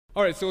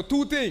All right, so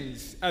two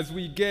things as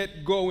we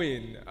get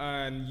going,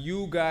 and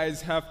you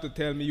guys have to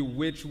tell me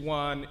which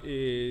one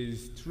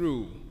is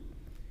true.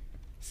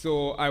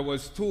 So I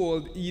was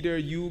told either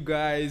you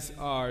guys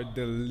are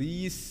the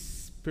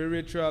least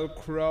spiritual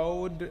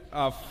crowd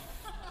of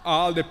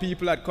all the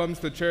people that comes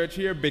to church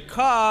here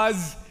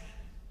because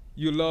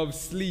you love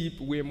sleep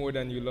way more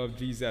than you love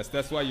Jesus.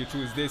 That's why you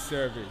choose this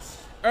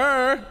service.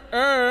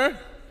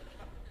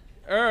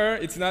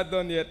 It's not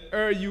done yet.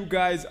 You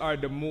guys are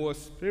the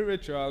most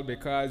spiritual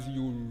because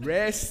you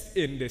rest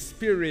in the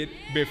spirit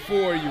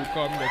before you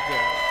come to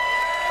church.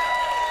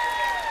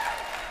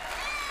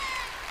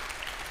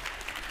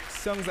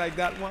 Sounds like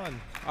that one.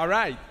 All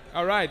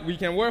right, we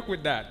can work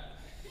with that.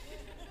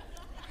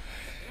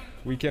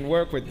 We can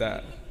work with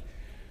that.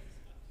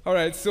 All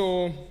right,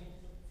 so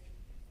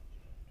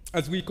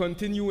as we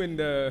continue in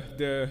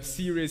the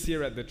series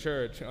here at the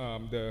church,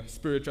 the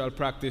spiritual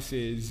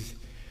practices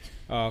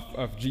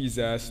of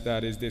Jesus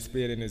that is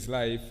displayed in his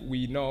life,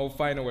 we now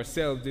find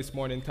ourselves this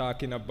morning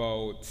talking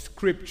about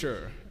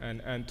scripture,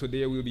 and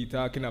today we'll be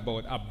talking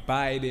about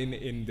abiding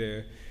in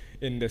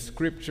the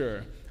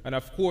scripture. And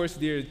of course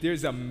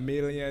there's a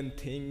million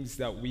things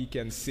that we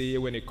can say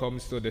when it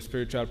comes to the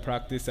spiritual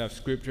practice of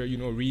scripture,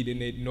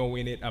 reading it,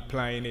 knowing it,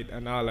 applying it,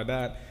 and all of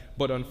that.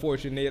 But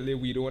unfortunately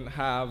we don't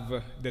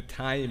have the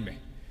time,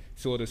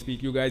 so to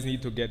speak. You guys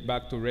need to get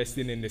back to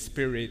resting in the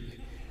spirit,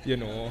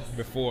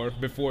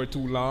 before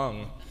too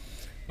long.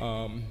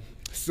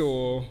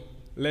 So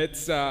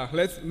let's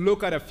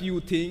look at a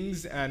few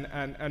things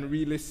and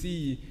really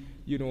see,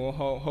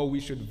 how we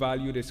should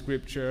value the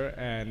scripture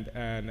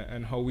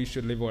and how we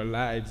should live our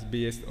lives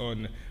based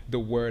on the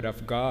word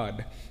of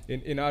God.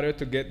 In order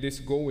to get this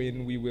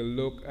going, we will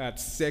look at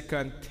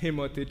 2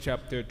 Timothy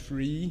chapter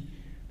 3,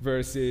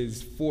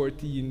 verses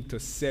 14 to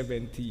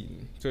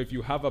 17. So if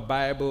you have a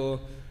Bible,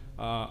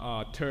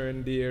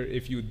 turn there.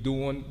 If you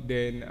don't,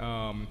 then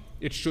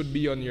it should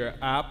be on your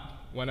app,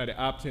 one of the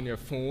apps in your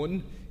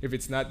phone. If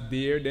it's not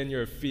there, then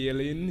you're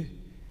failing,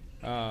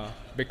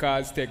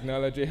 because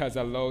technology has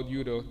allowed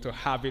you to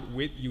have it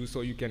with you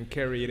so you can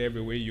carry it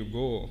everywhere you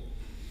go.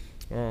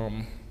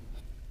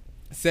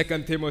 2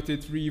 Timothy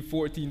 3,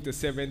 14 to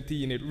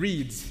 17, it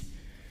reads,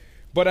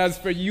 "But as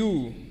for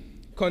you,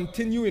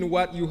 continue in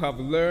what you have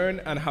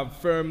learned and have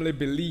firmly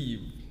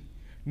believed,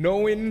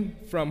 knowing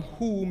from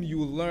whom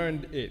you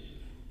learned it,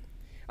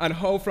 and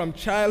how from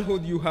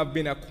childhood you have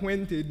been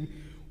acquainted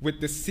with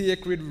the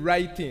sacred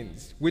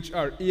writings, which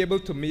are able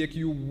to make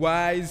you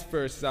wise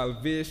for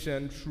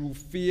salvation through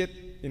faith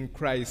in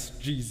Christ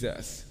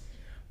Jesus.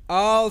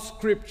 All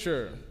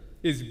scripture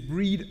is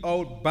breathed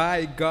out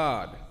by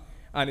God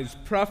and is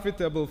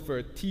profitable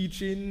for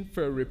teaching,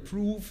 for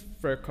reproof,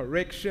 for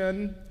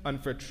correction,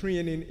 and for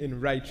training in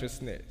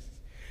righteousness,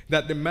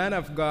 that the man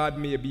of God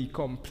may be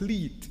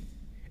complete,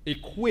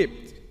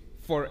 equipped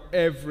for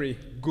every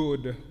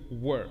good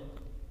work."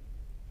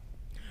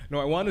 Now,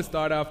 I want to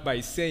start off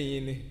by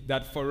saying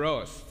that for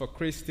us, for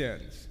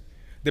Christians,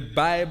 the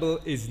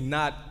Bible is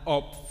not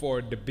up for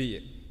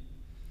debate.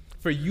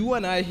 For you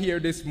and I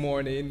here this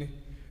morning,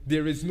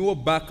 there is no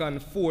back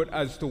and forth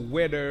as to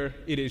whether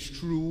it is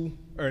true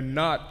or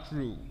not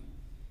true.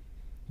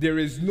 There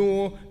is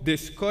no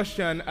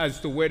discussion as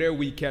to whether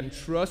we can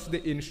trust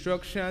the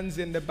instructions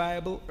in the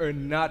Bible or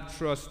not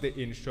trust the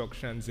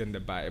instructions in the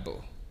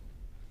Bible.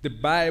 The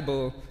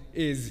Bible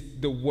is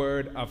the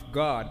Word of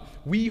God.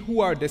 We who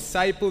are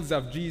disciples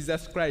of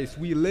Jesus Christ,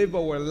 we live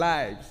our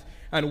lives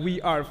and we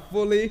are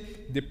fully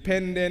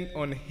dependent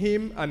on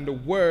Him and the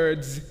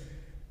words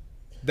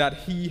that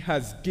He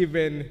has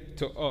given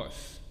to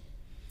us.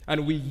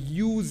 And we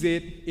use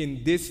it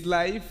in this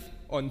life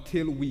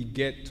until we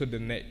get to the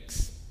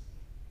next.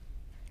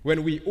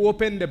 When we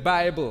open the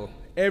Bible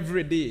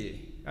every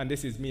day, and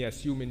this is me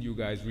assuming you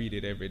guys read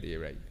it every day,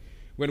 right?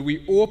 When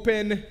we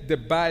open the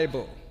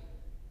Bible,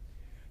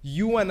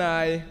 you and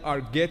I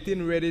are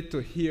getting ready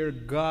to hear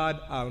God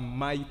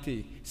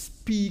Almighty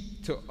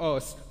speak to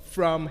us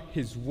from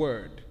His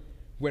Word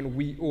when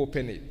we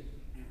open it.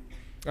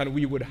 And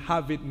we would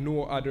have it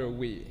no other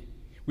way.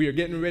 We are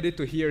getting ready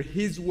to hear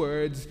His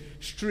words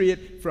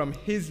straight from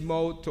His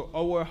mouth to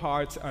our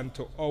hearts and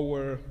to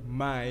our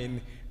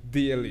mind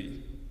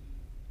daily.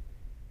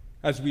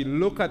 As we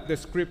look at the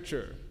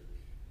scripture,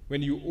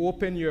 when you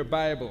open your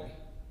Bible,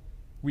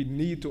 we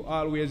need to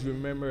always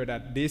remember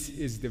that this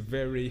is the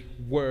very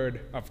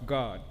Word of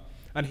God.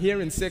 And here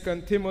in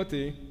 2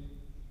 Timothy,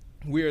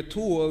 we are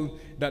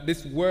told that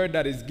this word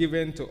that is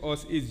given to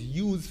us is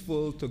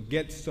useful to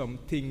get some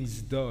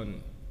things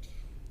done.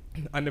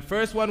 And the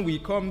first one we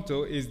come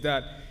to is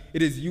that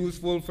it is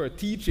useful for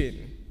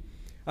teaching.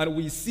 And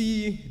we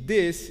see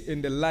this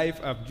in the life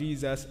of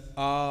Jesus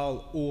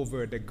all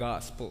over the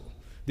gospel.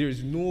 There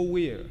is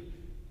nowhere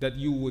that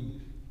you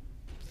would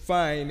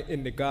find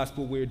in the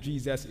gospel where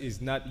Jesus is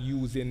not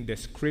using the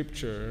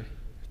scripture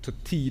to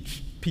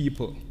teach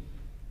people.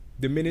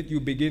 The minute you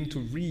begin to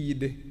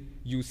read,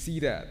 you see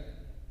that.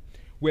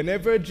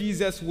 Whenever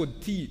Jesus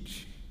would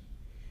teach,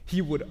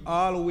 he would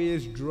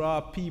always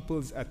draw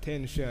people's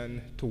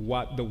attention to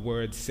what the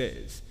word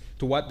says,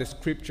 to what the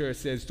scripture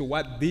says, to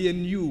what they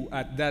knew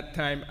at that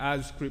time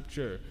as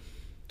scripture,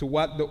 to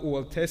what the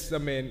Old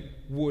Testament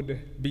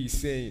would be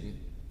saying.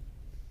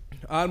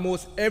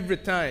 Almost every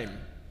time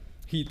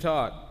he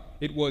taught,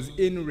 it was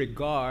in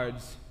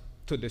regards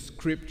to the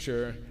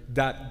scripture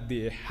that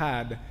they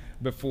had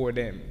before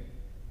them.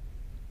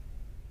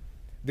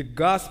 The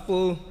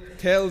gospel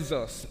tells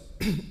us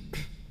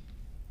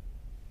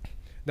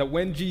that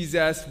when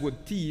Jesus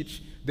would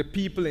teach, the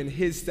people in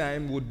his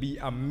time would be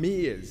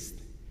amazed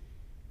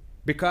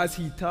because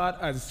he taught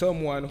as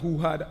someone who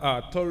had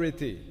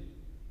authority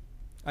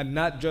and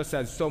not just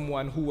as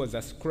someone who was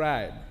a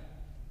scribe.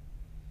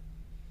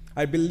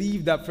 I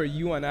believe that for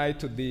you and I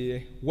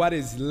today, what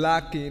is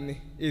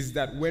lacking is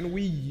that when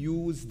we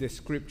use the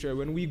scripture,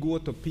 when we go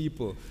to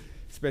people,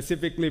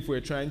 specifically if we're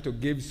trying to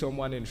give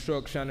someone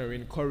instruction or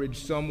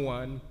encourage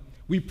someone,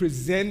 we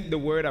present the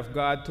word of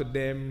God to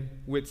them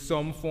with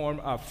some form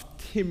of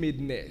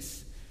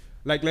timidness.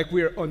 Like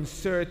we're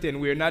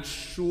uncertain, we're not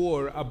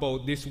sure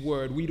about this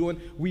word.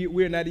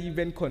 We're not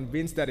even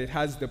convinced that it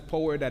has the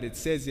power that it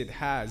says it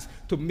has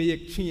to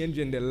make change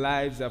in the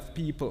lives of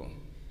people.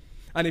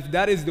 And if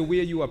that is the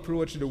way you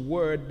approach the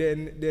word,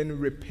 then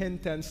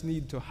repentance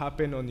needs to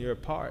happen on your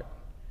part.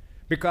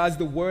 Because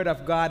the word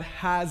of God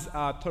has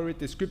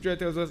authority. Scripture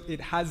tells us it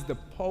has the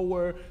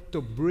power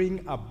to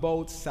bring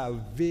about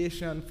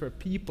salvation for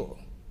people.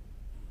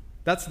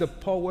 That's the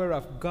power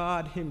of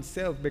God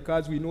himself,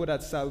 because we know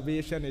that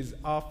salvation is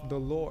of the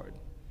Lord.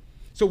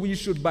 So we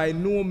should by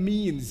no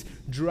means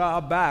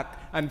draw back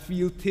and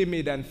feel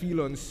timid and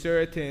feel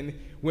uncertain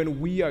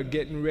when we are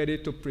getting ready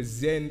to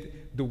present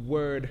the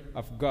word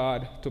of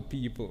God to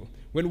people.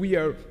 When we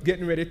are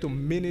getting ready to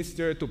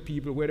minister to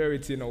people, whether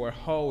it's in our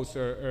house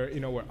or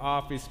in our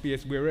office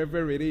space,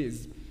 wherever it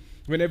is,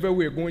 whenever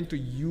we're going to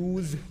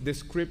use the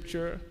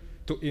scripture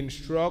to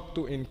instruct,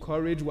 to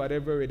encourage,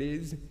 whatever it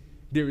is,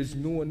 there is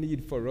no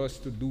need for us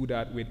to do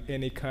that with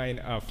any kind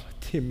of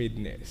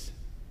timidness.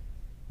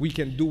 We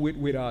can do it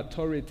with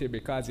authority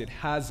because it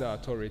has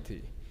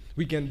authority.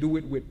 We can do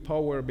it with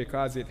power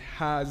because it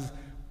has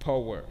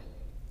power.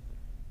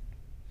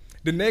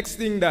 The next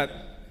thing that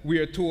we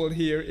are told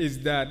here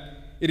is that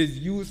it is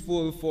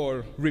useful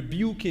for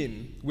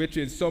rebuking, which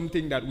is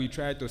something that we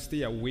try to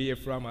stay away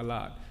from a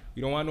lot.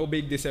 We don't want no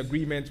big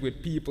disagreements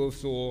with people,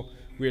 so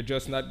we're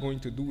just not going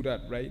to do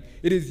that, right?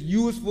 It is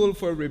useful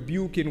for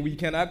rebuking. We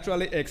can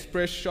actually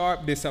express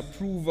sharp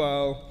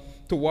disapproval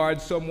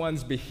towards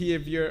someone's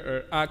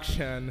behavior or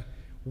action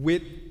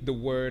with the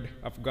word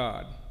of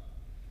God.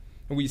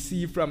 And we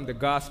see from the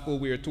gospel,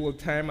 we are told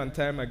time and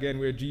time again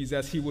where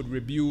Jesus, he would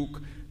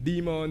rebuke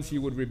demons, he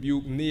would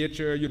rebuke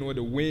nature,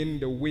 the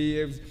wind, the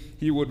waves,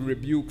 he would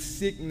rebuke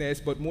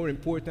sickness, but more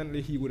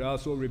importantly, he would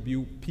also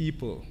rebuke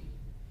people.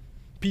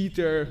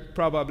 Peter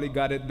probably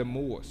got it the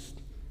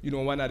most,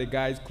 one of the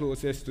guys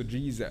closest to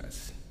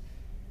Jesus.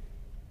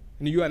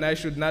 And you and I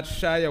should not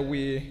shy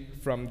away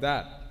from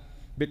that,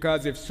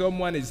 because if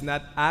someone is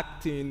not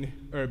acting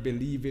or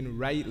believing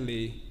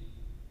rightly,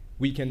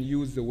 we can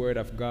use the word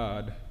of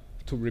God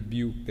to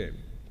rebuke them.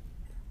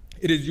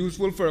 It is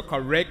useful for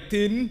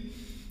correcting,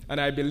 and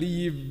I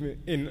believe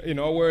in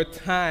our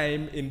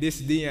time, in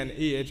this day and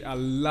age, a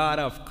lot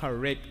of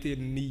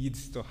correcting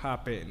needs to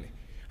happen.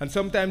 And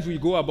sometimes we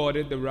go about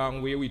it the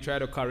wrong way. We try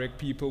to correct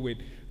people with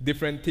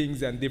different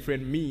things and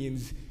different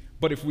means.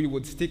 But if we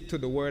would stick to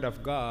the word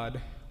of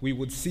God, we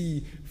would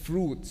see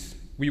fruits.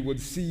 We would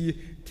see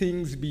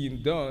things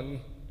being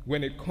done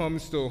when it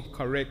comes to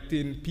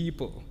correcting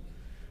people.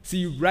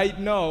 See, right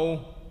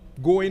now,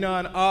 going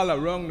on all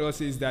around us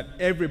is that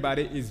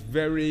everybody is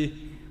very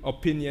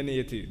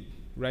opinionated,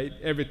 right?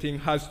 Everything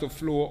has to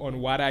flow on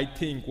what I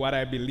think, what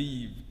I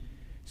believe.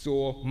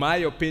 So my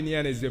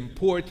opinion is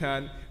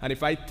important, and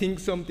if I think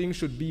something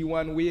should be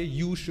one way,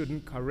 you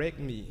shouldn't correct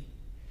me.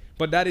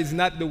 But that is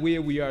not the way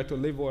we are to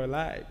live our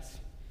lives.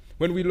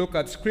 When we look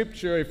at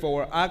Scripture, if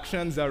our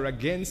actions are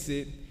against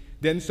it,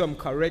 then some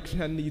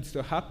correction needs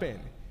to happen,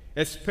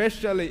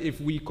 especially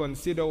if we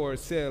consider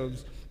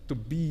ourselves to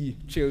be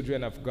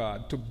children of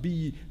God, to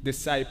be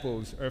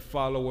disciples or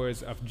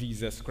followers of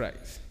Jesus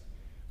Christ.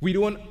 We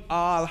don't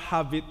all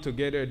have it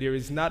together. There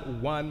is not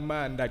one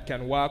man that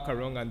can walk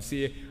around and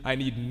say, I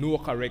need no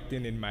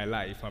correcting in my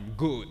life, I'm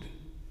good.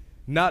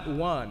 Not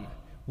one.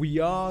 We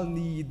all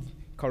need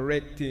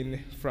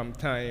correcting from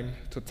time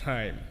to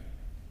time.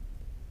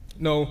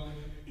 Now,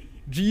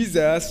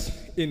 Jesus,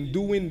 in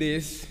doing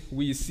this,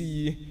 we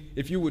see,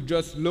 if you would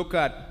just look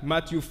at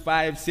Matthew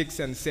 5, 6,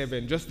 and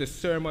 7, just the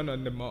Sermon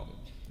on the Mount,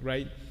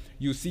 right?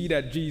 You see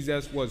that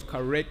Jesus was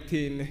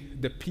correcting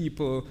the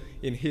people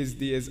in his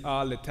days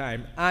all the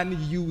time and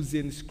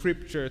using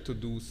Scripture to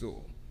do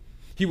so.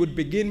 He would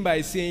begin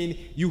by saying,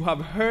 you have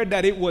heard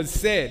that it was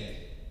said.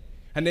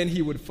 And then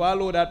he would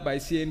follow that by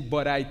saying,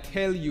 but I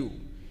tell you.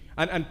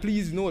 And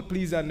please note,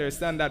 please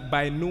understand that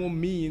by no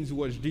means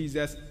was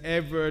Jesus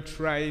ever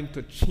trying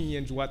to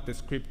change what the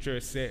Scripture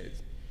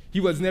says. He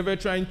was never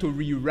trying to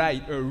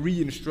rewrite or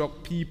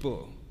re-instruct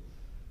people.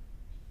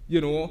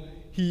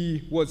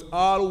 He was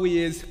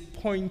always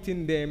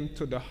pointing them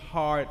to the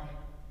heart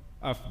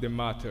of the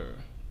matter,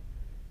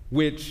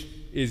 which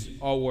is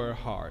our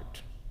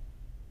heart.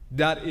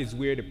 That is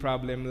where the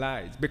problem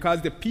lies.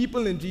 Because the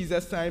people in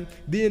Jesus' time,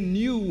 they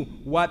knew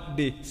what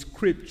the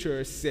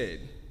scripture said.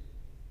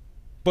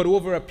 But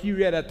over a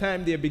period of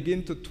time, they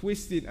begin to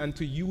twist it and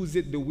to use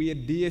it the way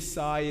they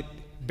saw it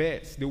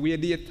best, the way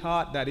they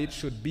thought that it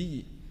should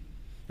be.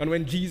 And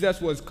when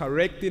Jesus was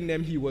correcting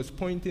them, he was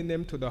pointing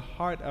them to the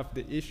heart of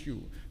the issue,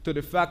 to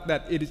the fact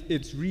that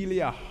it's really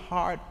a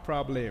heart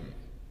problem.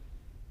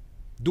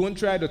 Don't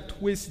try to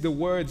twist the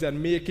words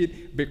and make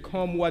it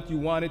become what you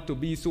want it to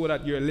be so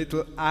that your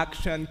little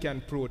action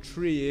can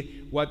portray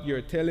what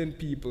you're telling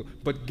people,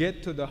 but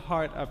get to the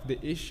heart of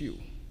the issue.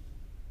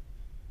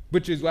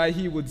 Which is why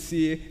he would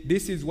say,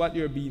 this is what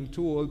you're being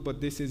told,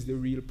 but this is the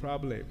real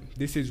problem.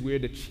 This is where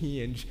the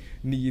change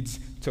needs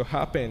to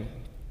happen.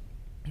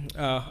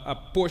 A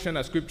portion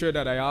of scripture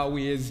that I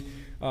always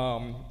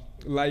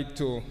like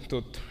to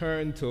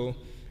turn to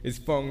is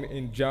found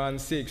in John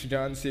 6,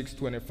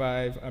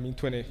 25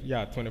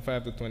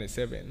 to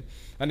 27.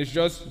 And it's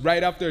just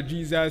right after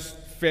Jesus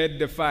fed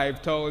the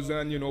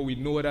 5,000, we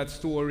know that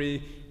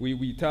story.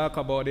 We talk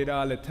about it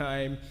all the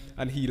time.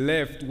 And he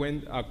left,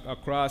 went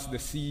across the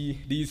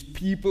sea. These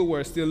people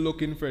were still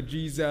looking for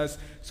Jesus,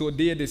 so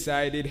they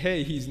decided,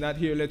 hey, he's not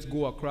here, let's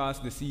go across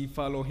the sea,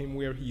 follow him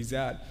where he's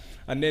at.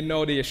 And then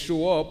now they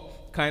show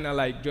up, kind of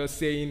like just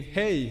saying,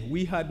 hey,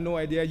 we had no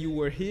idea you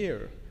were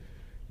here.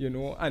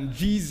 And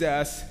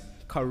Jesus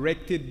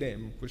corrected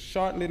them with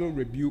short little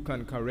rebuke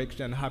and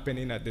correction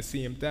happening at the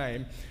same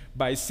time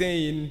by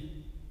saying,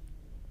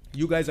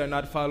 you guys are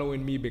not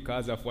following me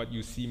because of what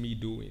you see me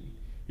doing.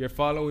 You're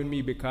following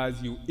me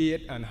because you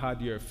ate and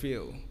had your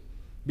fill.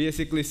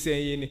 Basically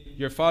saying,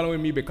 you're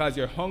following me because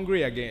you're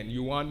hungry again.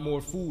 You want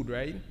more food,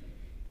 right?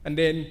 And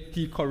then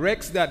he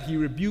corrects that, he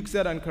rebukes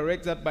that and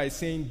corrects that by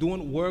saying,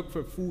 don't work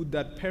for food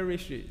that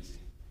perishes,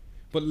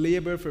 but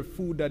labor for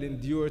food that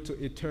endures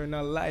to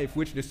eternal life,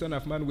 which the Son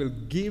of Man will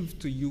give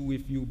to you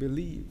if you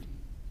believe.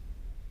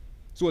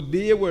 So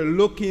they were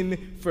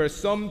looking for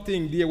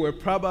something. They were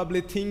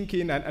probably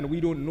thinking, and we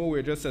don't know,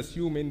 we're just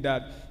assuming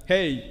that,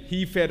 hey,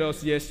 he fed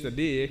us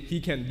yesterday, he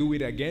can do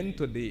it again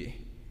today.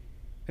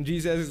 And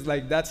Jesus is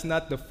like, that's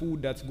not the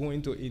food that's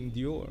going to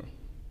endure.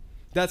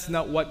 That's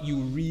not what you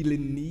really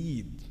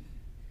need.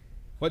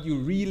 What you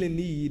really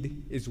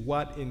need is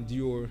what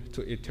endures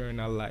to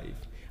eternal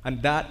life.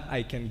 And that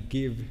I can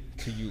give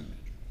to you.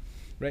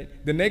 Right?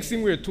 The next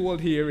thing we're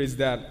told here is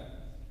that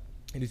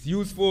it is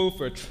useful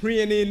for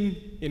training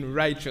in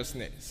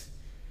righteousness.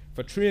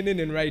 For training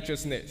in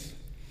righteousness.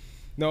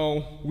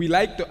 Now, we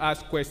like to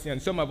ask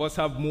questions. Some of us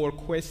have more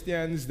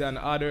questions than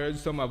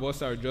others. Some of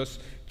us are just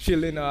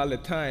chilling all the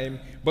time.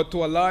 But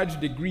to a large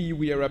degree,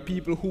 we are a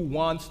people who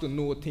wants to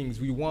know things.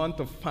 We want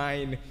to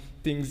find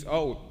things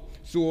out.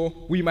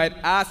 So we might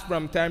ask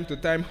from time to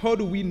time, how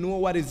do we know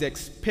what is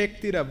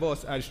expected of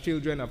us as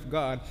children of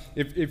God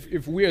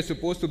if we are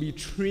supposed to be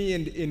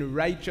trained in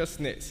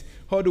righteousness?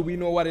 How do we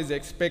know what is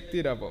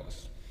expected of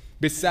us?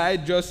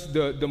 Besides just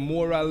the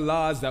moral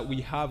laws that we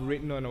have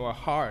written on our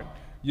heart,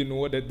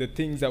 the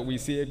things that we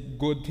say,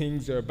 good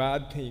things or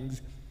bad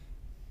things,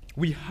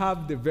 we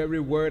have the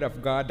very word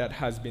of God that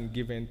has been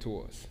given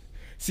to us.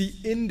 See,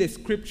 in the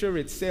scripture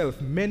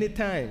itself, many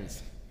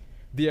times,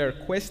 there are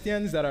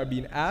questions that are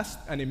being asked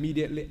and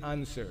immediately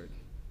answered.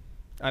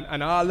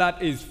 And all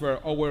that is for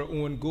our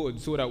own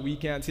good, so that we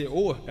can say,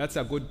 oh, that's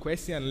a good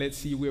question, let's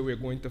see where we're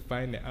going to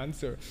find the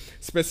answer.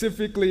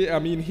 Specifically,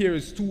 here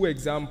is two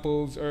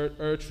examples,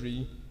 or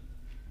three.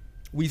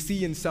 We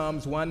see in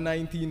Psalms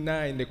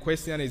 119:9, the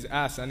question is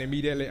asked and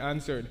immediately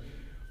answered.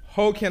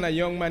 How can a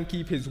young man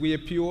keep his way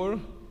pure?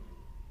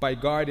 By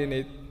guarding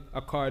it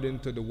according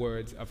to the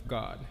words of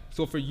God.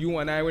 So for you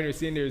and I, when you're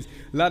saying there's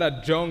a lot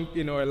of junk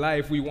in our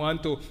life, we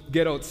want to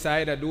get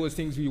outside of those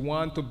things. We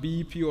want to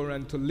be pure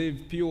and to live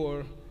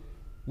pure.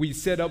 We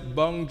set up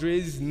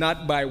boundaries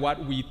not by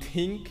what we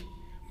think,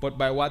 but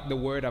by what the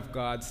word of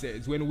God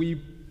says. When we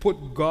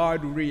put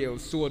guardrails,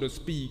 so to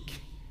speak,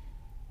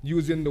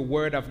 using the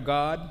word of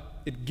God,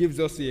 it gives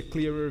us a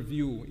clearer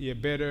view, a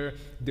better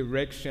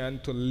direction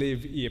to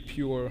live a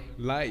pure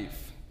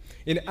life.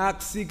 In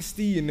Acts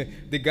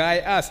 16, the guy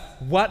asked,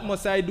 what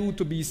must I do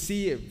to be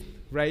saved?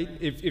 Right?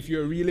 If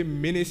you're really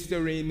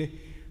ministering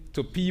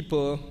to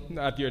people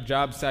at your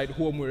job site,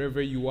 home,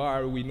 wherever you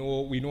are, we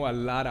know a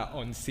lot of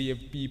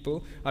unsaved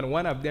people. And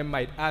one of them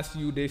might ask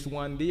you this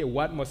one day,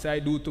 what must I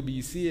do to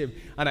be saved?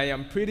 And I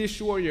am pretty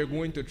sure you're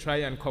going to try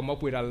and come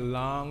up with a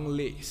long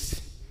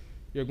list.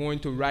 You're going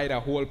to write a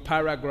whole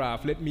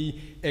paragraph. Let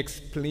me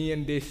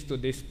explain this to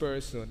this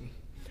person.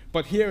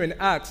 But here in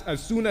Acts,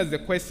 as soon as the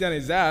question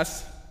is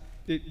asked,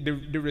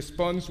 the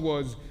response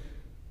was,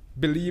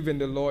 believe in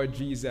the Lord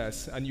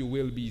Jesus and you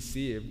will be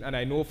saved. And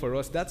I know for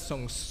us that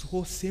sounds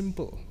so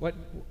simple.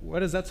 Why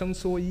does that sound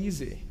so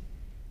easy?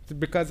 It's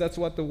because that's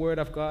what the word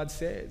of God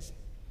says.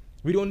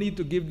 We don't need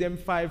to give them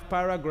 5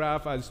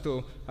 paragraphs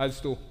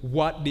as to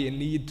what they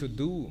need to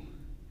do.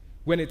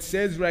 When it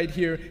says right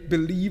here,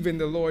 believe in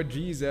the Lord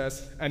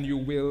Jesus and you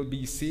will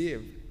be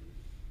saved.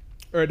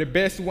 Or the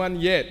best one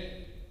yet,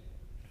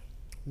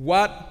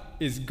 What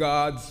is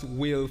God's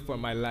will for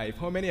my life?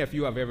 How many of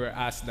you have ever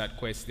asked that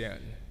question?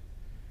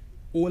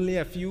 Only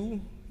a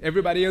few?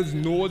 Everybody else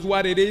knows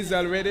what it is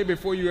already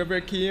before you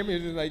ever came.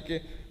 It's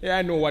like, yeah,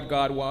 I know what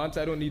God wants.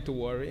 I don't need to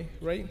worry,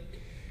 right?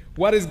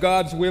 What is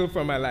God's will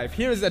for my life?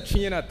 Here is a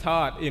chain of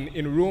thought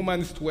in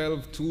Romans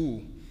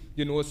 12:2.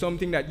 You know,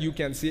 something that you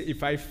can say,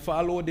 if I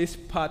follow this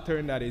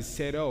pattern that is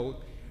set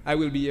out, I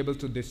will be able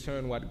to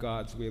discern what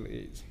God's will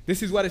is.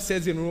 This is what it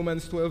says in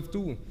Romans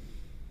 12:2.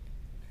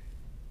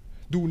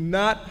 Do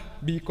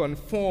not be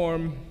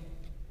conformed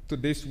to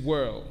this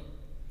world,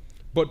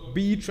 but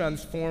be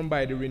transformed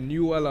by the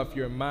renewal of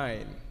your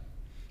mind,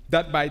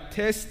 that by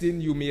testing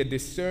you may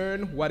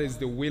discern what is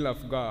the will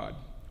of God,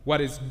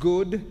 what is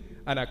good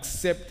and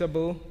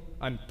acceptable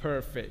and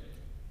perfect.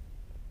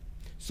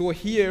 So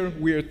here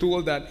we are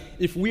told that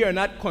if we are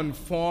not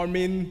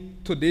conforming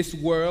to this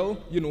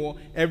world, you know,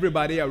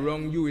 everybody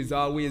around you is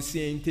always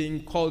saying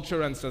things,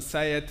 culture and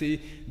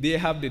society, they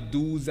have the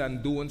do's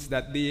and don'ts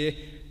that they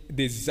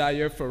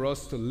desire for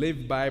us to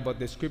live by, but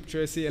the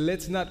scriptures say,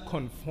 let's not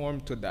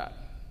conform to that.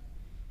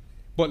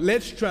 But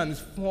let's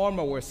transform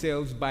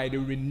ourselves by the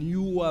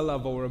renewal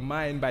of our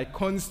mind, by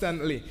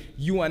constantly,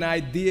 you and I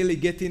daily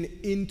getting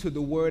into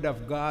the Word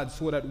of God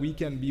so that we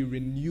can be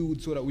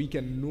renewed, so that we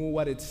can know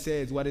what it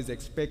says, what is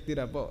expected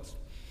of us.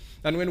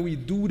 And when we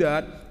do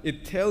that,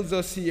 it tells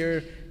us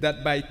here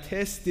that by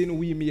testing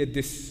we may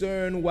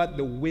discern what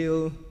the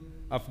will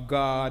of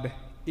God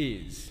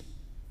is.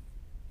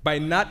 By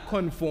not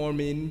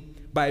conforming,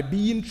 by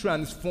being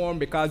transformed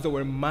because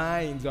our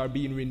minds are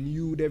being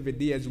renewed every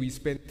day as we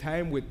spend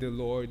time with the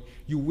Lord,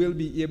 you will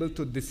be able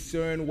to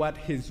discern what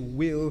His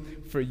will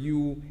for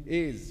you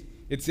is.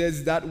 It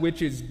says that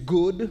which is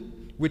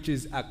good, which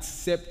is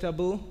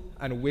acceptable,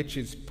 and which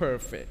is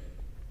perfect.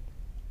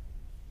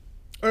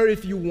 Or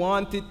if you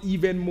want it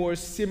even more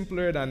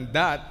simpler than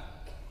that,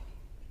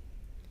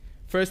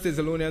 1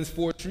 Thessalonians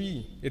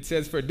 4:3, it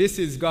says, for this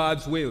is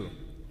God's will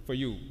for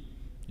you,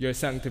 your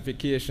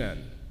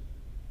sanctification.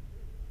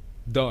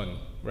 Done,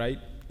 right?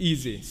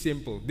 Easy,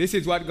 simple. This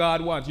is what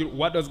God wants.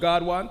 What does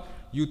God want?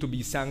 You to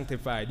be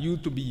sanctified. You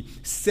to be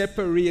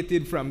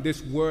separated from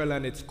this world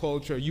and its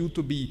culture. You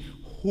to be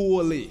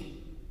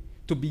holy.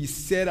 To be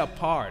set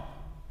apart.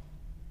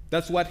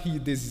 That's what He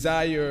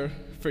desires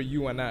for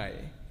you and I.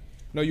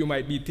 Now you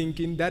might be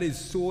thinking, that is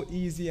so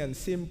easy and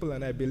simple,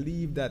 and I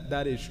believe that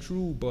that is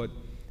true, but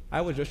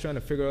I was just trying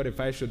to figure out if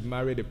I should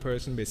marry the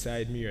person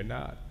beside me or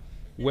not.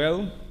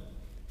 Well,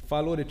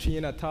 follow the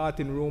chain of thought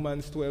in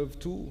Romans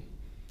 12:2.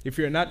 If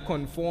you're not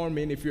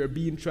conforming, if you're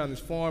being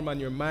transformed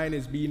and your mind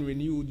is being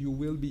renewed, you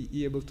will be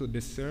able to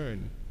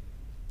discern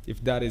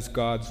if that is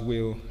God's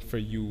will for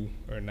you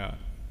or not.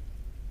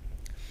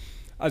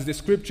 As the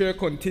scripture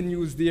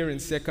continues there in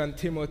 2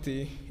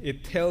 Timothy,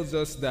 it tells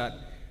us that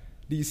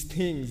these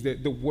things,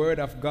 the word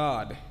of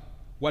God,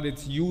 what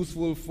it's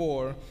useful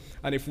for,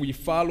 and if we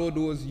follow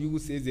those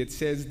uses, it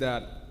says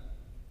that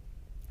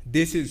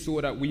this is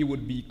so that we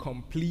would be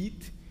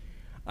complete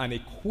and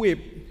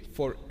equipped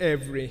for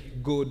every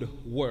good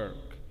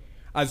work.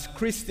 As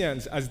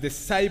Christians, as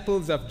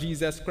disciples of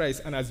Jesus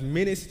Christ, and as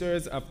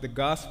ministers of the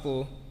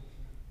gospel,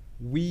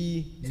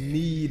 we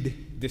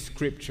need the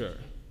scripture.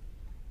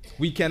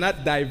 We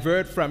cannot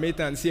divert from it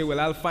and say, well,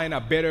 I'll find a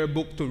better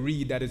book to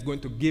read that is going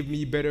to give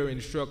me better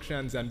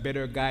instructions and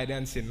better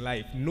guidance in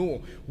life.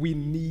 No, we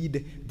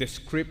need the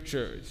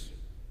scriptures.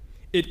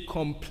 It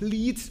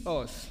completes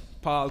us,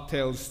 Paul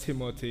tells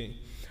Timothy.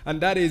 And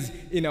that is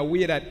in a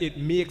way that it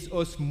makes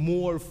us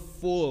more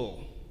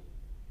full.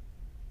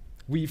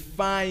 We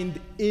find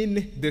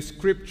in the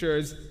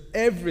scriptures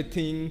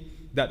everything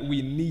that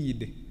we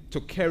need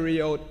to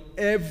carry out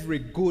every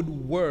good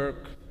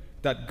work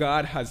that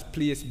God has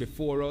placed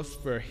before us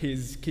for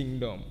His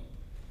kingdom.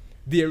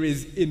 There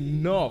is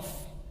enough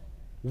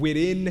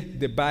within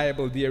the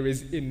Bible, there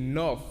is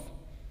enough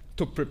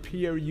to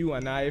prepare you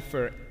and I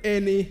for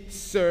any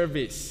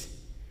service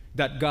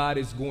that God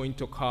is going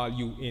to call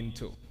you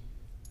into.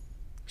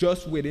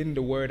 Just within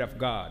the Word of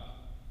God.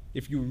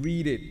 If you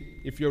read it,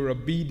 if you're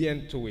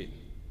obedient to it,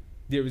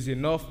 there is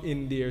enough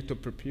in there to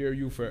prepare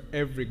you for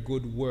every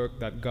good work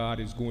that God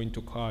is going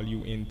to call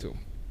you into.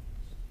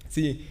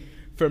 See,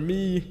 for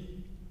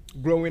me,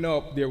 growing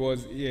up, there were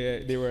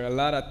a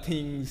lot of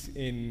things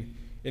in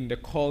the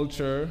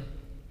culture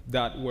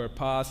that were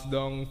passed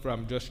down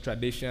from just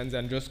traditions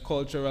and just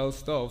cultural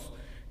stuff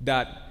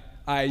that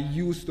I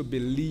used to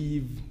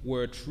believe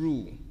were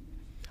true.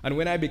 And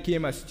when I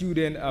became a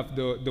student of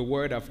the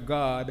Word of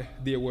God,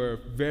 there were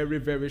very,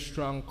 very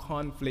strong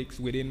conflicts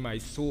within my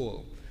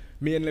soul,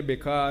 mainly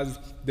because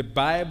the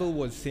Bible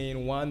was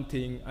saying one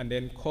thing and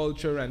then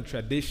culture and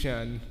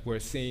tradition were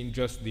saying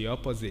just the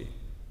opposite.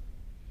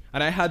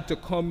 And I had to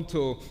come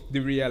to the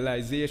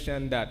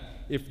realization that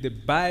if the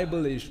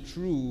Bible is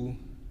true,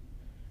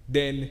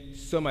 then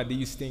some of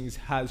these things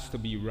has to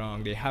be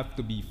wrong. They have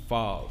to be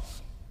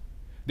false.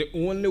 The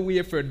only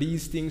way for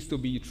these things to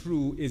be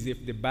true is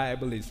if the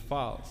Bible is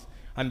false.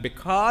 And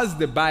because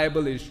the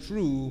Bible is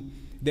true,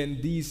 then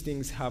these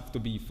things have to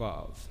be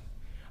false.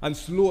 And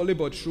slowly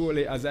but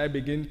surely, as I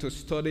begin to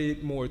study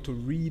it more, to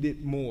read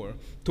it more,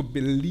 to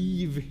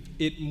believe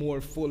it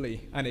more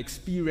fully, and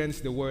experience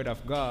the Word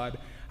of God,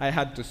 I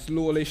had to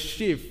slowly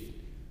shift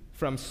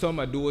from some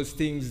of those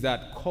things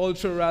that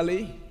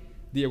culturally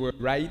they were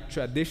right,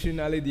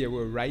 traditionally they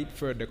were right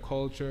for the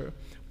culture,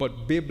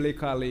 but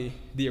biblically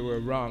they were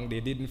wrong.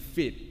 They didn't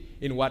fit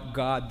in what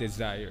God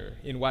desired,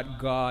 in what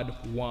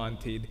God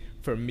wanted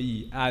for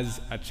me as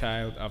a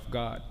child of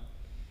God.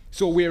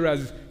 So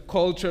whereas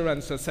culture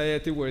and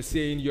society were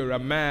saying you're a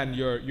man,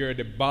 you're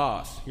the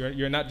boss,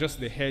 you're not just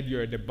the head,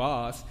 you're the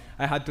boss,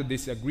 I had to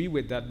disagree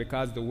with that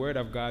because the Word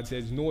of God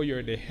says, no,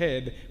 you're the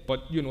head,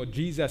 but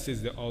Jesus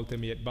is the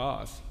ultimate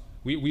boss.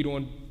 We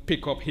don't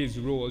pick up his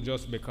role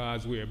just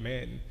because we're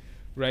men,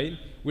 right?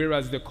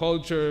 Whereas the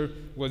culture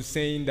was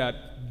saying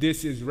that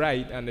this is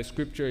right and the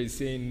scripture is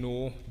saying,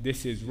 no,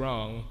 this is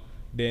wrong,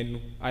 then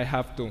I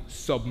have to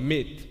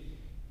submit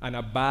and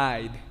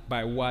abide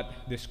by what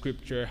the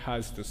scripture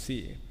has to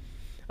say.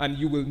 And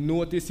you will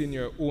notice in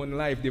your own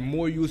life, the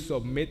more you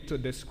submit to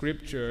the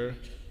scripture,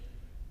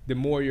 the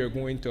more you're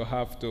going to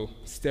have to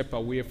step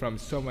away from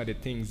some of the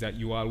things that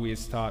you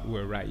always thought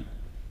were right.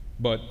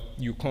 But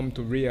you come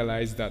to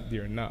realize that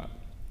they're not.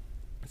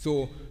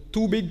 So,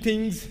 two big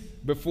things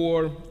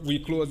before we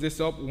close this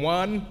up.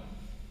 One,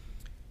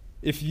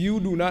 if you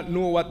do not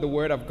know what the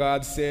Word of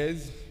God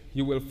says,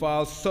 you will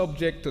fall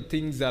subject to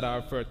things that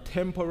are for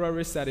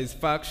temporary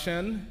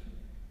satisfaction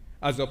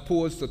as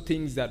opposed to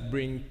things that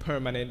bring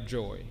permanent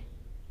joy.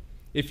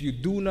 If you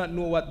do not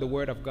know what the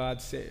Word of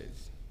God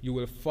says, you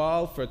will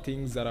fall for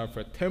things that are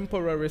for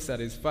temporary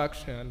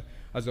satisfaction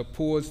as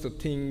opposed to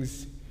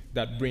things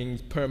that bring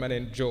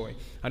permanent joy.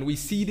 And we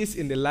see this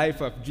in the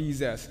life of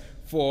Jesus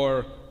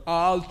for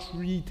all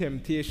three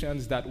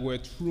temptations that were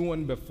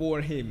thrown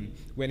before him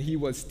when he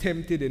was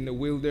tempted in the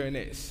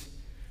wilderness.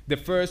 The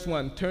first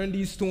one, turn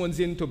these stones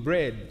into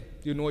bread.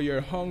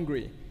 You're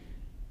hungry.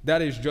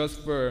 That is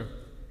just for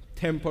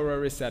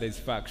temporary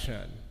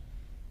satisfaction.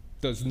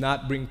 Does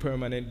not bring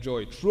permanent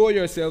joy. Throw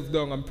yourself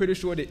down. I'm pretty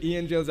sure the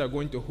angels are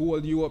going to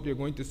hold you up. They're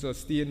going to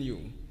sustain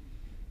you.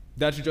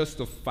 That's just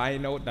to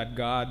find out that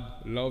God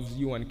loves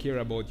you and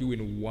cares about you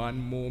in one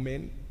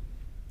moment,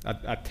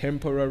 a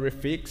temporary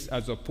fix,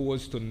 as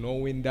opposed to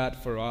knowing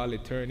that for all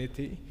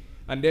eternity.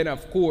 And then,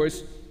 of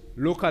course,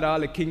 look at all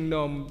the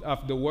kingdom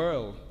of the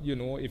world.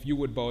 If you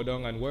would bow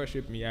down and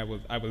worship me, I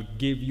will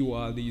give you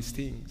all these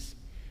things.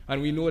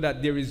 And we know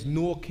that there is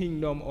no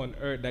kingdom on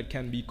earth that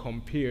can be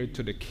compared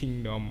to the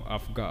kingdom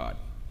of God.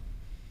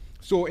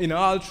 So in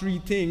all three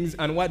things,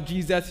 and what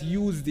Jesus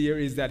used there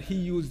is that he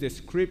used the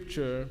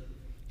scripture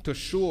to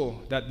show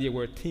that there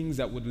were things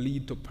that would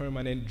lead to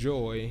permanent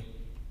joy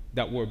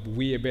that were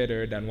way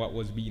better than what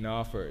was being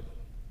offered.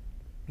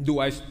 Do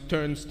I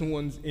turn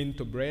stones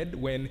into bread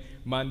when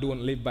man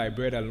don't live by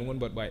bread alone,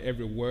 but by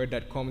every word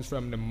that comes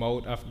from the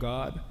mouth of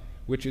God,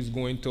 which is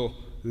going to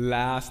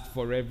last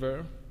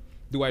forever?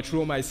 Do I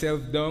throw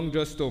myself down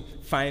just to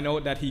find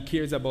out that he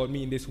cares about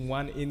me in this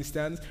one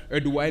instance? Or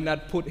do I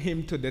not put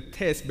him to the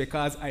test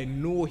because I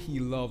know he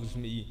loves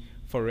me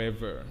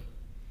forever?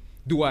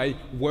 Do I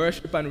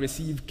worship and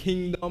receive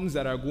kingdoms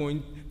that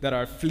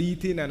are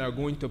fleeting and are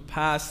going to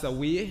pass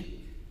away?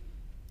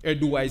 Or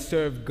do I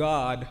serve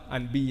God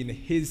and be in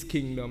his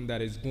kingdom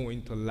that is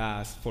going to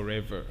last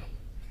forever?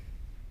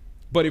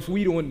 But if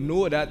we don't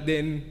know that,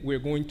 then we're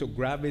going to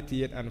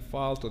gravitate and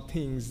fall to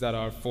things that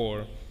are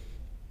for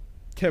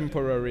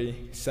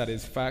temporary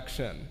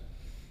satisfaction.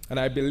 And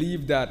I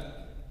believe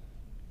that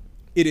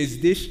it is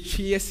this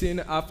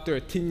chasing after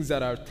things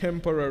that are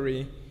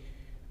temporary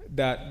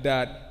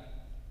that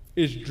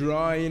is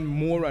drawing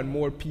more and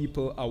more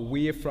people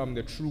away from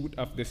the truth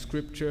of the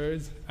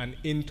scriptures and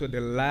into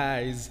the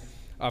lies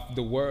of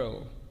the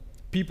world.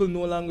 People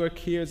no longer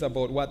cares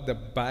about what the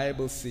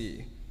Bible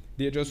says.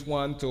 They just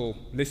want to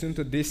listen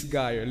to this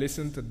guy or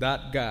listen to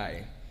that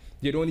guy.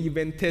 They don't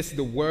even test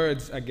the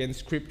words against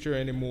scripture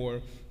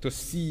anymore to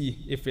see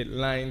if it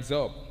lines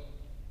up.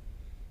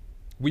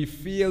 We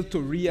fail to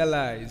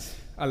realize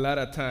a lot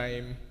of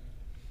time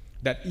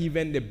that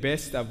even the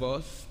best of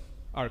us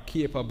are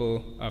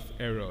capable of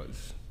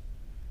errors.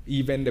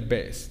 Even the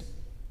best.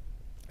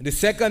 The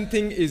second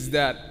thing is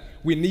that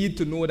we need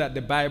to know that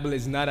the Bible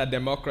is not a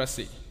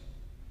democracy.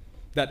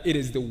 That it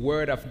is the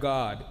word of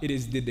God. It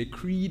is the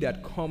decree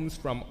that comes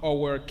from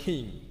our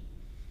King.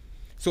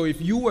 So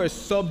if you were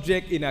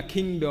subject in a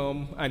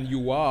kingdom, and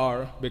you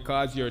are,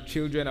 because you're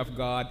children of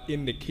God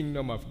in the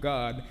kingdom of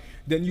God,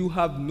 then you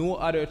have no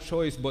other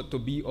choice but to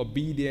be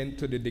obedient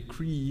to the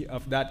decree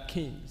of that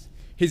king,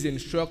 his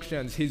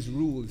instructions, his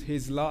rules,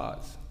 his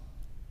laws.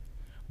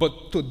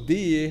 But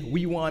today,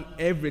 we want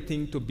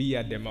everything to be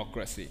a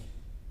democracy.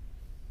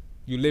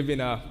 You live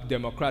in a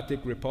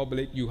democratic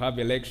republic, you have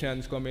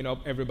elections coming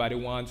up, everybody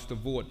wants to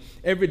vote.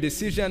 Every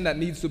decision that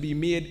needs to be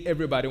made,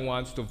 everybody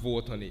wants to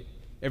vote on it.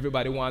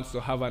 Everybody wants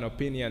to have an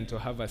opinion, to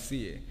have a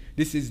say.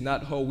 This is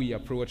not how we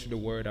approach the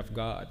word of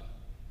God.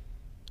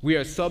 We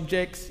are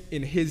subjects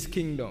in his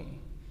kingdom.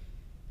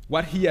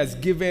 What he has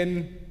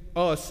given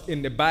us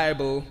in the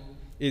Bible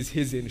is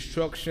his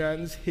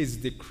instructions, his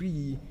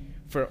decree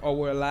for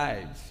our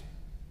lives.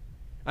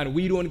 And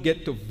we don't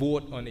get to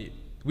vote on it.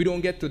 We don't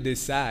get to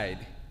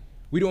decide.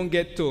 We don't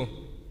get to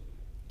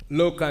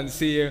look and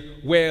say,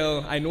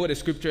 well, I know the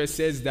scripture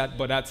says that,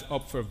 but that's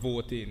up for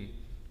voting.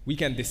 We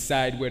can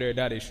decide whether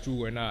that is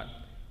true or not.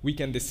 We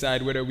can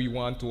decide whether we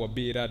want to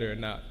obey that or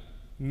not.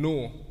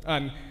 No.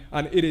 And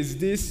it is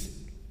this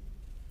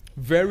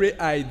very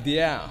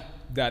idea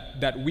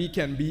that we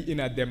can be in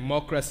a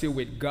democracy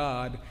with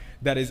God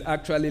that is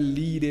actually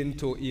leading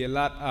to a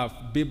lot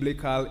of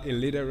biblical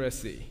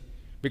illiteracy.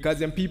 Because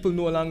then people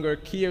no longer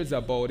cares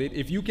about it.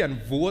 If you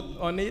can vote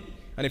on it,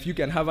 and if you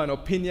can have an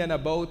opinion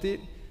about it,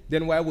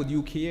 then why would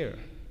you care?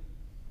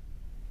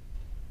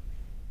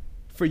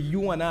 For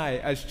you and I,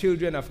 as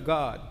children of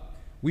God,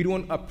 we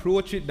don't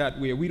approach it that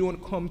way. We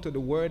don't come to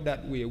the word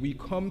that way. We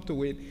come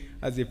to it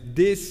as if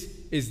this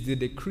is the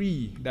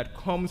decree that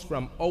comes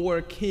from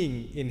our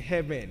King in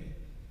heaven.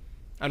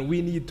 And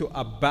we need to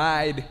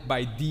abide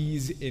by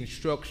these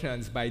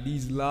instructions, by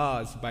these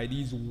laws, by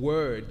these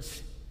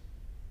words,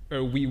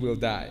 or we will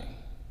die.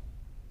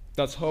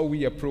 That's how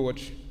we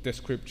approach the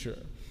scripture.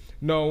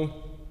 Now,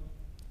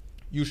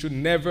 you should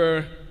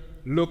never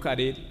look at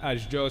it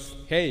as just,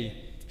 hey,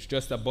 it's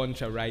just a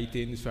bunch of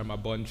writings from a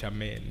bunch of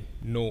men.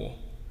 No.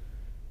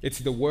 It's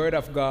the word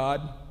of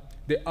God.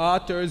 The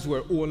authors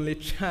were only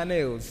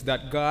channels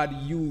that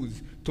God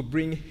used to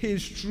bring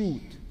his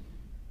truth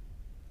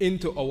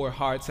into our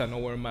hearts and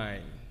our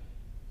mind.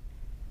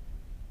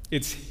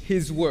 It's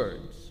his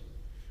words.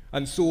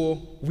 And so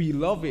we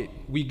love it.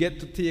 We get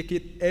to take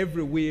it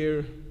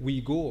everywhere we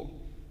go.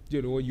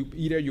 You know,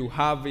 either you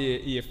have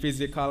a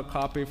physical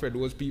copy for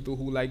those people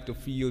who like to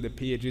feel the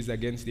pages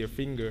against their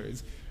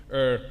fingers,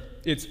 or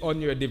it's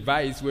on your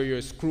device where you're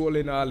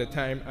scrolling all the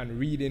time and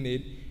reading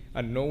it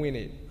and knowing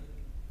it.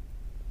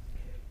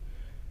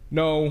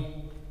 Now,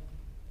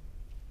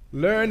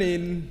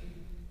 learning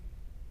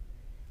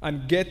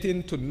and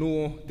getting to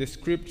know the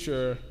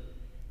scripture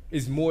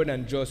is more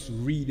than just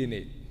reading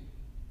it.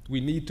 We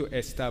need to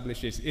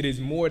establish this. It is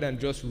more than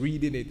just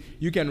reading it.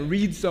 You can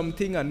read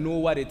something and know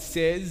what it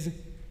says,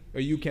 or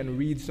you can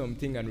read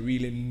something and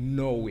really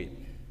know it.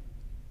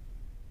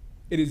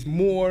 It is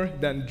more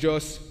than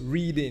just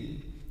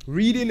reading.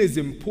 Reading is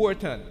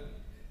important,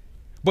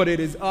 but it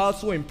is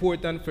also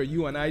important for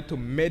you and I to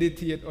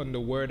meditate on the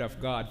Word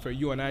of God, for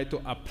you and I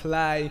to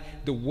apply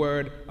the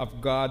Word of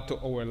God to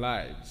our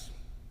lives.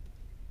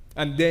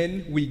 And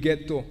then we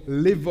get to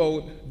live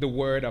out the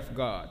Word of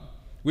God,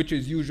 which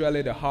is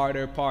usually the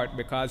harder part,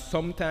 because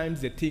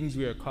sometimes the things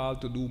we are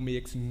called to do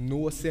makes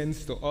no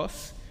sense to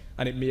us,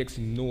 and it makes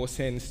no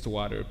sense to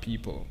other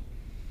people,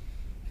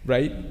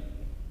 right?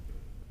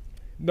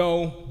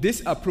 Now,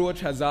 this approach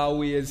has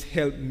always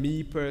helped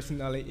me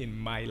personally in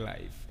my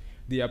life.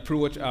 The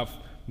approach of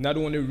not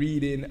only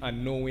reading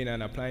and knowing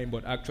and applying,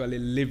 but actually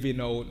living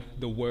out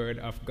the Word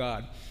of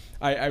God.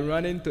 I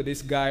ran into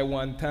this guy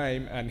one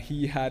time, and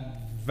he had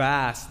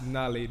vast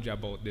knowledge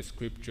about the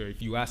scripture.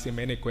 If you ask him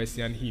any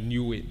question, he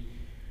knew it,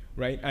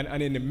 right?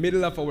 And in the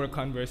middle of our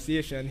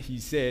conversation, he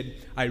said,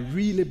 I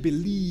really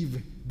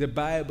believe the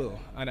Bible.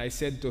 And I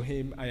said to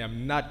him, I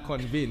am not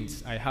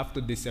convinced. I have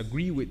to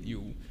disagree with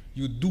you.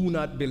 You do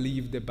not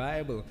believe the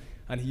Bible.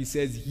 And he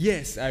says,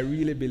 yes, I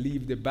really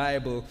believe the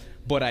Bible,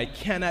 but I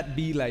cannot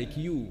be like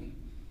you.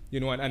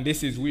 You know, and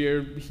this is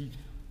where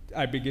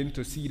I begin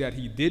to see that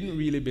he didn't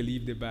really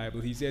believe the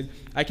Bible. He says,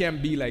 I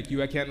can't be like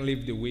you. I can't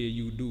live the way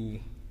you do.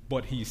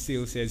 But he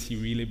still says he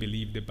really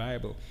believed the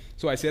Bible.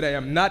 So I said, I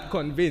am not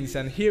convinced,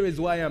 and here is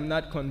why I'm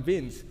not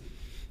convinced.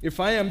 If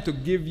I am to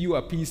give you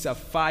a piece of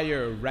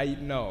fire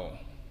right now,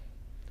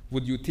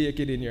 would you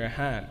take it in your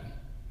hand?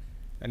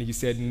 And he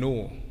said,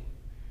 no.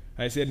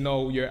 I said,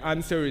 no, your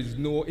answer is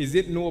no. Is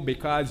it no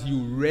because you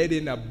read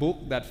in a book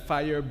that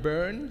fire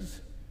burns,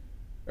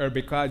 or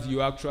because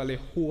you actually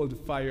hold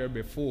fire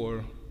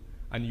before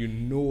and you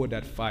know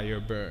that fire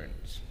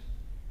burns?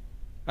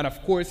 And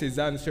of course, his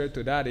answer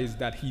to that is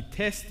that he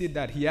tested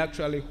that he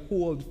actually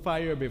holds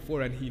fire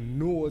before and he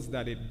knows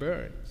that it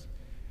burns.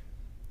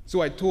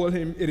 So I told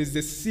him it is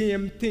the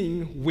same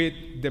thing with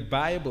the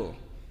Bible.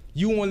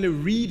 You only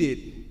read it,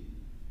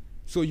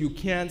 so you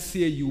can't say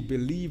you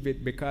believe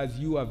it because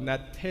you have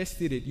not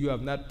tested it. You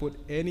have not put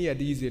any of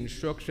these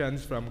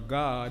instructions from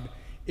God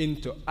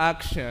into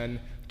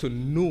action to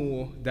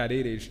know that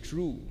it is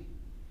true.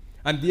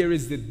 And there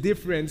is the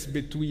difference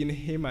between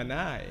him and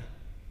I,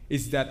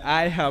 is that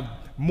I have,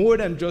 more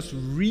than just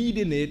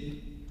reading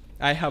it,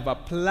 I have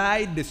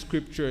applied the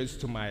scriptures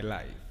to my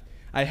life.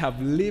 I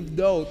have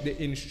lived out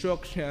the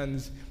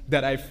instructions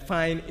that I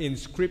find in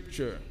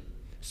scripture.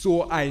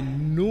 So I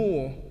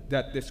know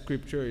that the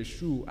scripture is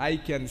true. I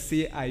can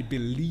say I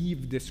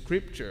believe the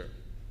scripture.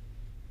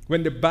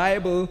 When the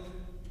Bible,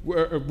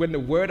 when the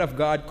Word of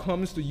God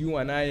comes to you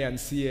and I and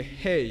say,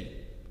 hey,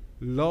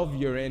 love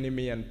your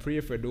enemy and pray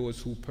for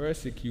those who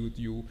persecute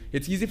you,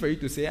 it's easy for you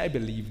to say, I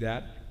believe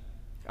that,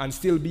 and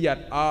still be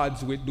at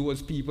odds with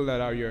those people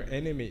that are your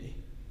enemy.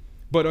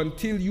 But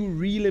until you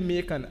really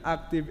make an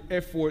active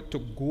effort to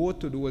go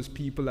to those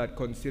people that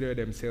consider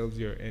themselves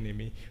your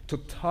enemy, to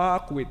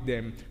talk with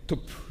them, to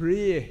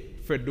pray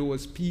for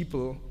those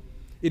people,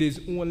 it is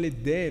only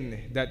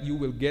then that you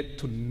will get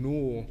to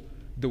know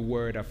the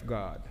Word of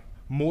God.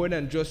 More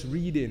than just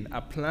reading,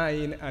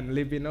 applying, and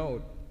living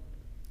out.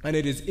 And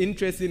it is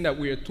interesting that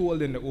we are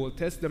told in the Old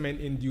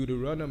Testament in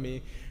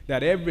Deuteronomy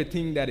that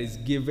everything that is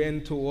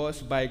given to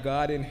us by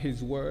God in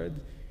His Word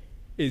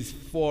is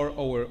for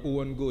our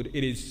own good.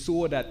 It is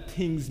so that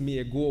things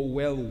may go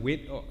well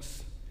with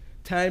us.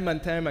 Time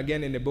and time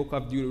again in the book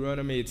of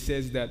Deuteronomy, it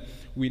says that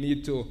we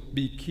need to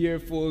be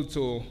careful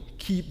to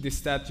keep the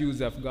statutes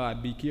of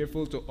God, be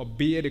careful to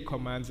obey the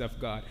commands of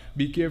God,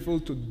 be careful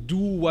to do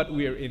what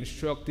we are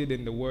instructed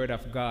in the Word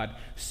of God,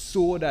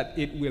 so that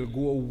it will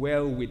go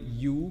well with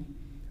you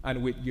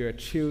and with your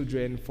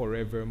children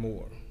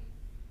forevermore.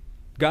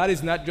 God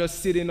is not just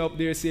sitting up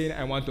there saying,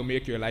 I want to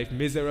make your life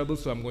miserable,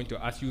 so I'm going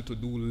to ask you to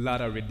do a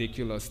lot of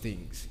ridiculous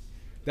things.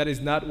 That is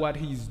not what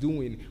He's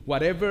doing.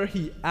 Whatever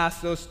He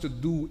asks us to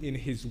do in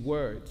His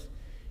Word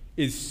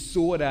is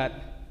so that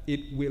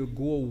it will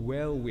go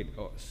well with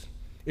us.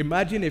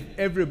 Imagine if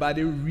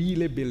everybody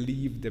really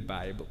believed the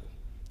Bible.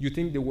 You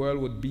think the world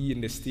would be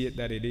in the state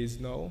that it is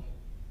now?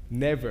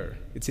 Never.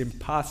 It's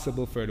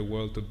impossible for the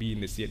world to be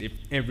in the state if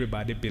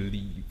everybody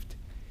believed,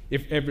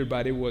 if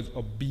everybody was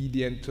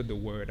obedient to the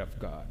Word of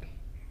God.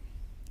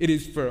 It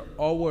is for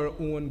our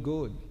own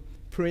good.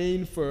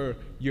 Praying for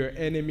your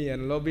enemy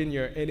and loving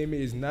your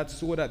enemy is not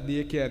so that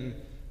they can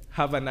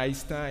have a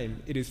nice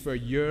time. It is for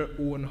your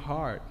own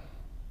heart.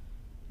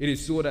 It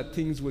is so that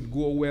things would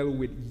go well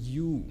with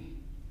you.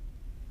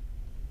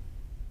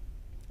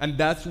 And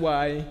that's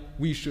why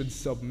we should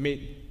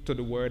submit to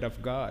the Word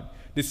of God.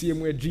 The same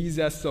way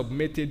Jesus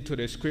submitted to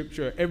the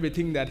Scripture,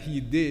 everything that He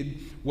did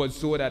was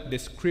so that the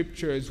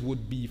Scriptures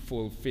would be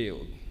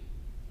fulfilled.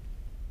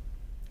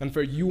 And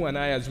for you and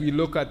I, as we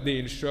look at the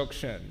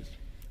instructions,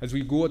 as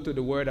we go to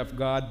the Word of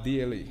God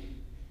daily,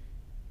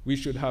 we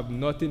should have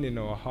nothing in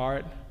our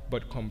heart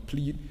but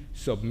complete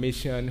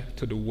submission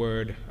to the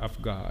Word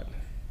of God.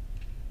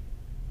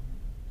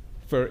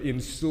 For in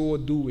so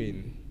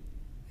doing,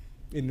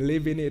 in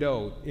living it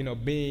out, in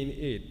obeying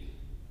it,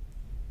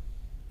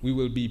 we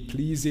will be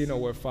pleasing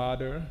our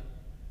Father,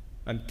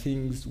 and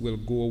things will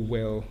go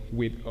well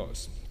with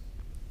us.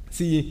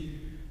 See,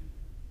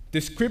 the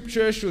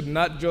Scripture should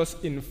not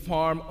just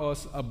inform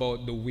us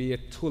about the way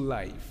to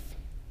life.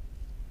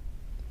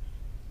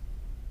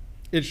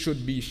 It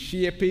should be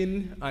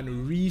shaping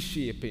and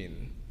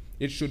reshaping.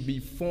 It should be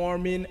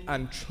forming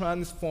and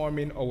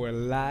transforming our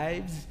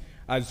lives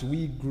as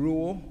we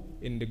grow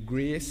in the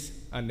grace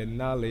and the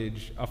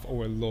knowledge of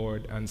our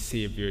Lord and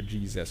Savior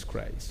Jesus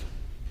Christ.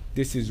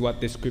 This is what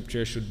the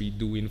Scripture should be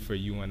doing for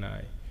you and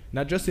I.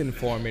 Not just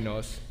informing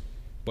us,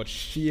 but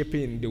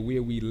shaping the way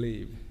we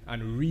live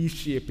and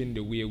reshaping the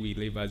way we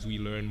live as we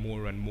learn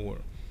more and more.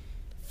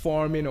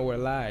 Forming our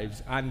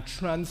lives and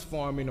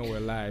transforming our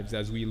lives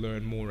as we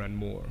learn more and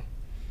more.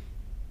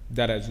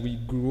 That as we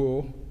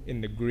grow in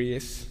the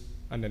grace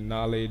and the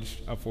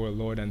knowledge of our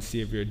Lord and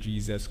Savior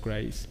Jesus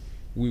Christ,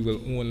 we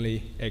will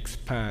only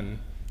expand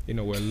in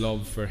our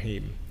love for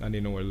Him and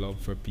in our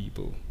love for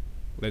people.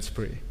 Let's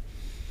pray.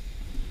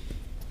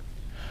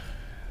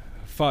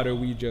 Father,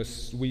 we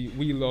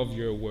love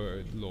your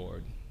word,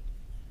 Lord.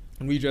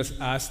 And we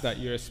just ask that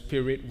your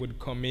Spirit would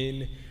come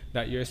in,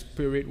 that your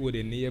Spirit would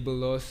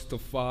enable us to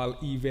fall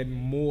even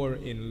more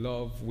in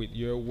love with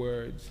your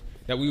words,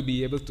 that we'll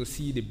be able to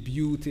see the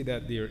beauty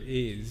that there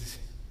is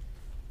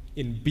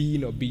in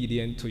being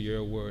obedient to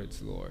your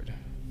words, Lord.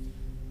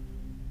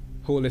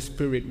 Holy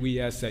Spirit, we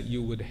ask that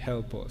you would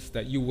help us,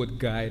 that you would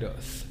guide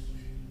us,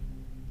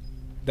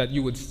 that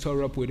you would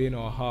stir up within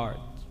our heart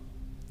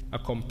a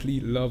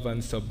complete love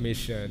and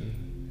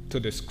submission to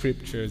the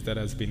Scriptures that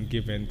has been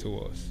given to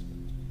us.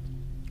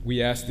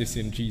 We ask this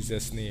in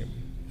Jesus' name.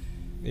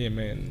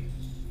 Amen.